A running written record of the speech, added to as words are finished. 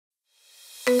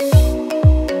Is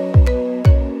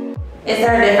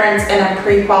there a difference in a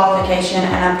pre-qualification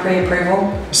and a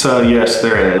pre-approval? So yes,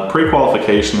 there is.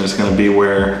 Pre-qualification is going to be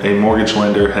where a mortgage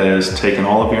lender has taken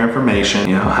all of your information,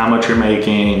 how much you're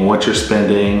making, what you're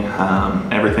spending,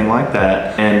 everything like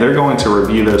that. And they're going to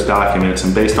review those documents,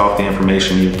 and based off the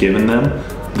information you've given them,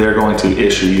 they're going to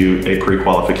issue you a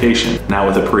pre-qualification. Now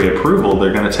with a pre-approval,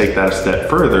 they're going to take that a step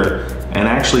further and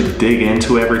actually dig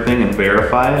into everything and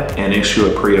verify it and issue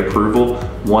a pre-approval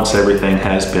once everything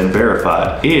has been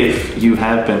verified. If you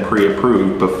have been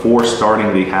pre-approved before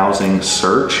starting the housing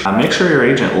search, make sure your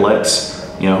agent lets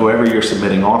whoever you're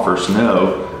submitting offers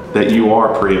know that you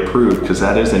are pre-approved, because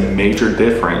that is a major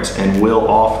difference and will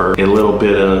offer a little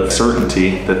bit of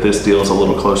certainty that this deal is a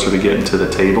little closer to getting to the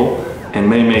table, and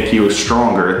may make you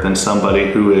stronger than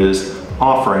somebody who is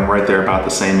offering right there about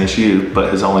the same as you but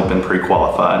has only been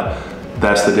pre-qualified.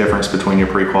 That's the difference between your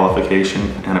pre-qualification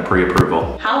and a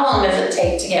pre-approval. How long does it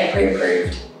take to get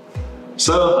pre-approved?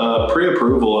 So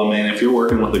pre-approval, if you're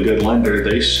working with a good lender,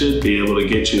 they should be able to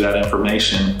get you that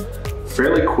information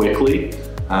fairly quickly.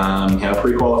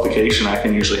 Pre-qualification I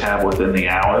can usually have within the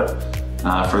hour.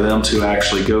 For them to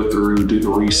actually go through, do the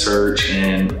research,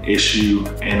 and issue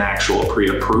an actual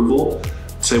pre-approval,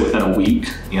 say within a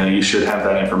week, you should have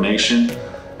that information.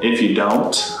 If you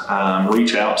don't,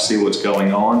 reach out, see what's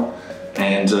going on,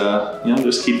 and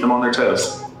just keep them on their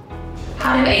toes.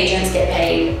 How do agents get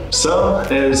paid? So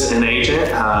as an agent,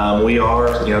 we are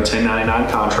 1099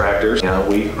 contractors.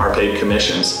 We are paid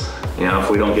commissions.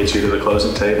 If we don't get you to the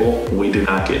closing table, we do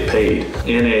not get paid.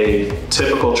 In a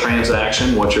typical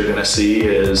transaction, what you're gonna see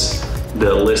is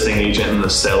the listing agent and the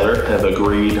seller have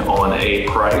agreed on a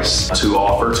price to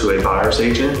offer to a buyer's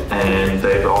agent, and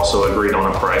they've also agreed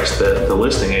on a price that the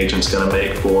listing agent's gonna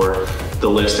make for the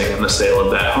listing and the sale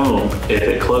of that home if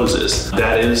it closes.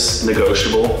 That is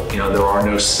negotiable. There are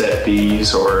no set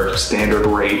fees or standard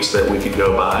rates that we can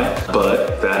go by,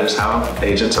 but that is how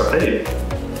agents are paid.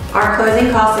 Are closing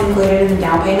costs included in the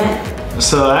down payment?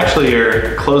 So actually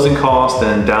your closing cost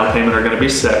and down payment are going to be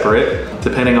separate.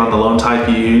 Depending on the loan type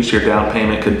you use, your down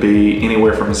payment could be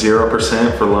anywhere from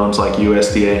 0% for loans like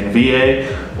USDA and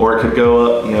VA, or it could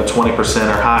go up 20%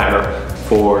 or higher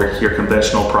for your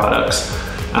conventional products.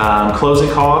 Closing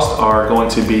costs are going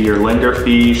to be your lender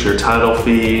fees, your title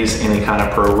fees, any kind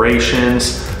of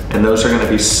prorations, and those are going to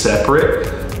be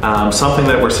separate. Something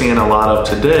that we're seeing a lot of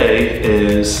today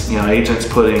is agents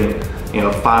putting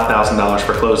 $5,000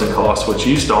 for closing costs, which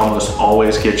used to almost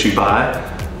always get you by.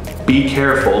 Be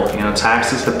careful,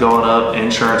 taxes have gone up,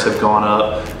 insurance have gone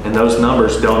up, and those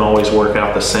numbers don't always work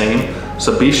out the same.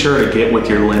 So be sure to get with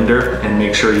your lender and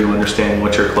make sure you understand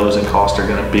what your closing costs are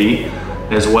going to be,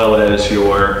 as well as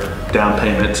your down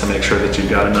payment, to make sure that you've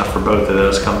got enough for both of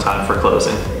those come time for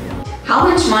closing. How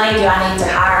much money do I need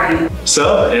to hire you?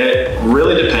 So it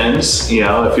really depends.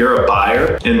 If you're a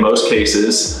buyer, in most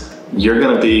cases, you're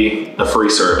going to be a free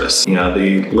service.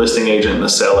 The listing agent and the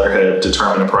seller have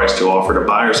determined a price to offer to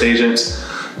buyer's agents.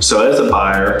 So as a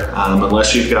buyer,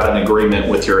 unless you've got an agreement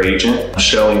with your agent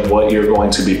showing what you're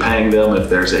going to be paying them, if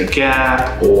there's a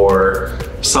gap or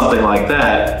something like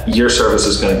that, your service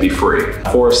is going to be free.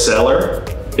 For a seller,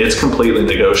 it's completely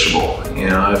negotiable.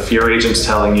 If your agent's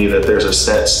telling you that there's a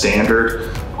set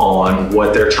standard on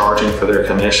what they're charging for their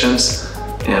commissions,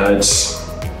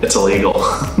 it's illegal.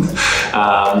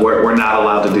 We're not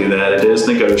allowed to do that. It is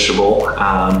negotiable,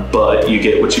 but you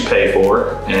get what you pay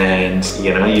for, and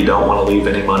you don't want to leave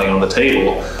any money on the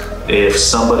table. If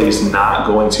somebody's not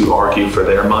going to argue for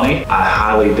their money, I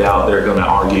highly doubt they're going to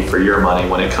argue for your money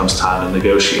when it comes time to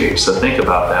negotiate. So think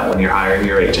about that when you're hiring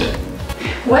your agent.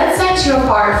 What sets you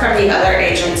apart from the other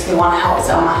agents who want to help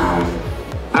sell my home?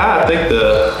 I think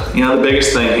the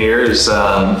biggest thing here is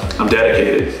I'm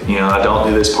dedicated. I don't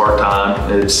do this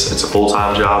part-time. It's a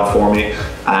full-time job for me.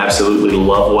 I absolutely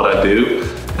love what I do,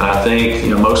 and I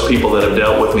think most people that have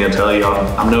dealt with me will tell you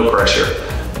I'm no pressure.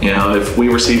 If we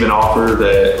receive an offer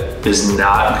that is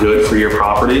not good for your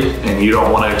property and you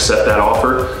don't want to accept that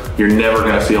offer, you're never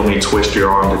going to feel me twist your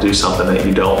arm to do something that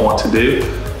you don't want to do.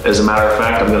 As a matter of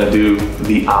fact, I'm going to do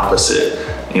the opposite.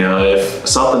 If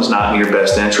something's not in your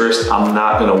best interest, I'm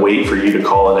not going to wait for you to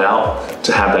call it out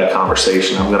to have that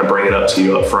conversation. I'm going to bring it up to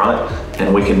you up front,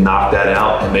 and we can knock that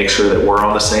out and make sure that we're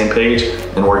on the same page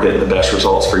and we're getting the best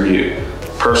results for you.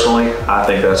 Personally, I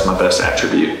think that's my best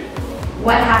attribute.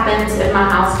 What happens if my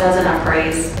house doesn't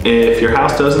appraise? If your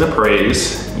house doesn't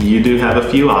appraise, you do have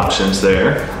a few options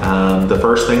there. The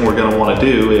first thing we're going to want to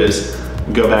do is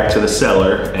go back to the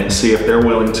seller and see if they're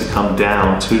willing to come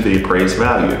down to the appraised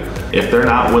value. If they're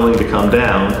not willing to come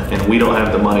down and we don't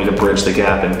have the money to bridge the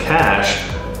gap in cash,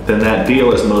 then that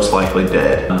deal is most likely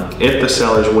dead. If the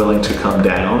seller's willing to come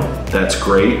down, that's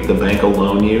great. The bank will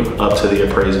loan you up to the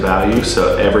appraised value,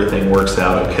 so everything works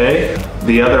out okay.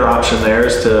 The other option there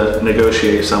is to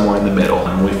negotiate somewhere in the middle,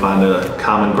 and we find a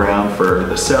common ground for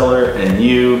the seller and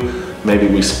you. Maybe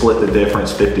we split the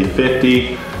difference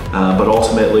 50-50, but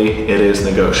ultimately it is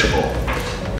negotiable.